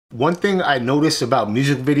One thing I noticed about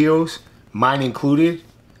music videos, mine included,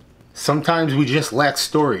 sometimes we just lack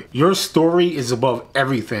story. Your story is above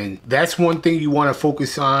everything. That's one thing you want to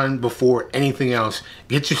focus on before anything else.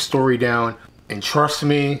 Get your story down, and trust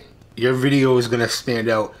me, your video is gonna stand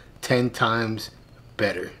out 10 times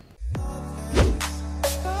better.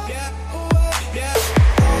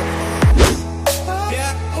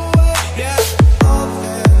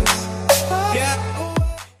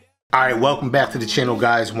 Alright, welcome back to the channel,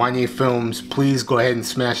 guys. Wanye Films. Please go ahead and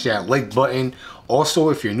smash that like button. Also,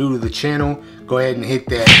 if you're new to the channel, go ahead and hit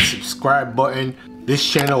that subscribe button. This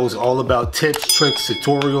channel is all about tips, tricks,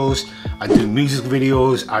 tutorials. I do music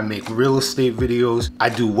videos, I make real estate videos, I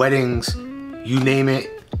do weddings, you name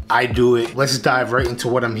it, I do it. Let's dive right into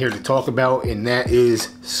what I'm here to talk about, and that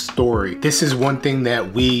is story. This is one thing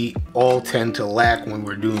that we all tend to lack when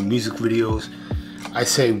we're doing music videos. I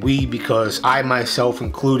say we because I myself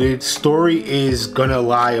included. Story is gonna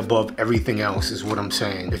lie above everything else is what I'm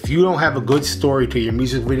saying. If you don't have a good story to your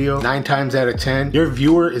music video, 9 times out of 10, your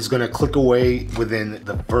viewer is gonna click away within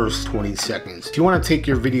the first 20 seconds. If you wanna take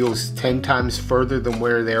your videos 10 times further than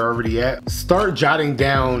where they're already at, start jotting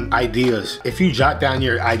down ideas. If you jot down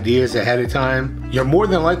your ideas ahead of time, you're more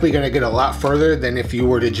than likely gonna get a lot further than if you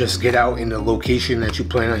were to just get out in the location that you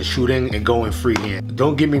plan on shooting and go in freehand.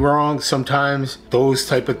 Don't get me wrong, sometimes those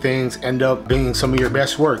type of things end up being some of your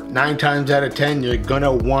best work. 9 times out of 10, you're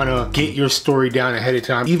gonna wanna get your story down ahead of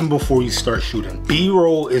time, even before you start shooting.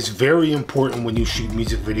 B-roll is very important when you shoot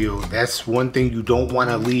music videos. That's one thing you don't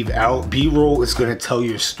wanna leave out. B-roll is gonna tell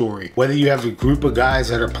your story. Whether you have a group of guys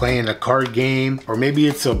that are playing a card game, or maybe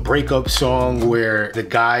it's a breakup song where the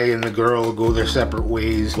guy and the girl go their separate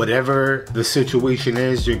ways. Whatever the situation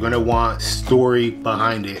is, you're gonna want story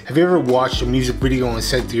behind it. Have you ever watched a music video and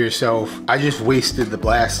said to yourself, I just wasted the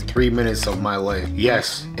last 3 minutes of my life?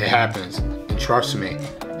 Yes, it happens, and trust me,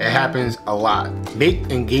 it happens a lot.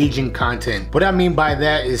 Make engaging content. What I mean by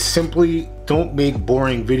that is simply don't make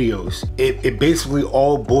boring videos. It basically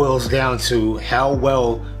all boils down to how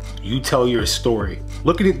well you tell your story.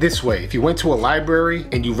 Look at it this way. If you went to a library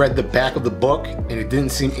and you read the back of the book and it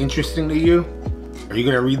didn't seem interesting to you, are you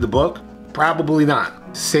gonna read the book? Probably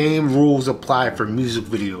not. Same rules apply for music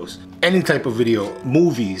videos. Any type of video,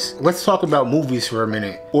 movies. Let's talk about movies for a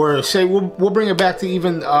minute. Or say we'll bring it back to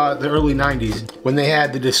even the early 90s when they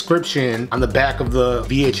had the description on the back of the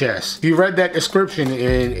VHS. If you read that description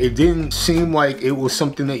and it didn't seem like it was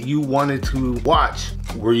something that you wanted to watch,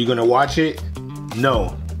 were you gonna watch it?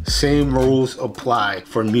 No. Same rules apply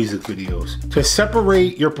for music videos. To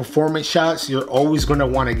separate your performance shots, you're always gonna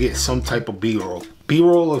wanna get some type of B-roll.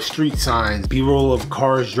 B-roll of street signs, B-roll of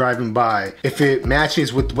cars driving by. If it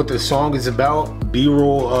matches with what the song is about,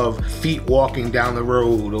 B-roll of feet walking down the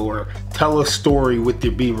road, or tell a story with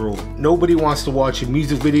your B-roll. Nobody wants to watch a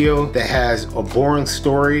music video that has a boring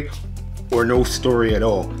story or no story at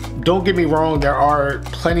all. Don't get me wrong, there are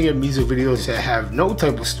plenty of music videos that have no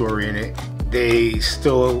type of story in it. They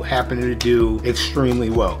still happen to do extremely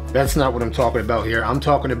well. That's not what I'm talking about here. I'm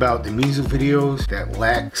talking about the music videos that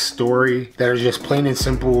lack story, that are just plain and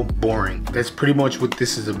simple boring. That's pretty much what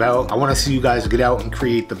this is about. I want to see you guys get out and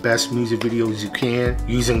create the best music videos you can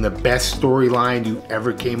using the best storyline you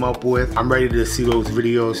ever came up with. I'm ready to see those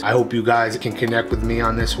videos. I hope you guys can connect with me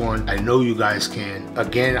on this one. I know you guys can.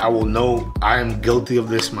 Again, I will know I am guilty of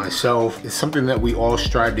this myself. It's something that we all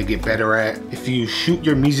strive to get better at. If you shoot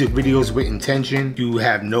your music videos with intention, you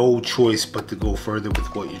have no choice but to go further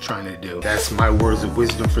with what you're trying to do. That's my words of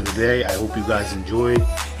wisdom for the day. I hope you guys enjoyed.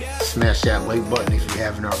 Smash that like button if you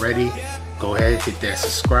haven't already. Go ahead, hit that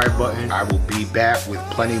subscribe button. I will be back with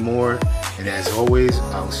plenty more. And as always,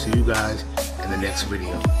 I will see you guys in the next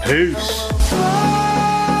video. Peace.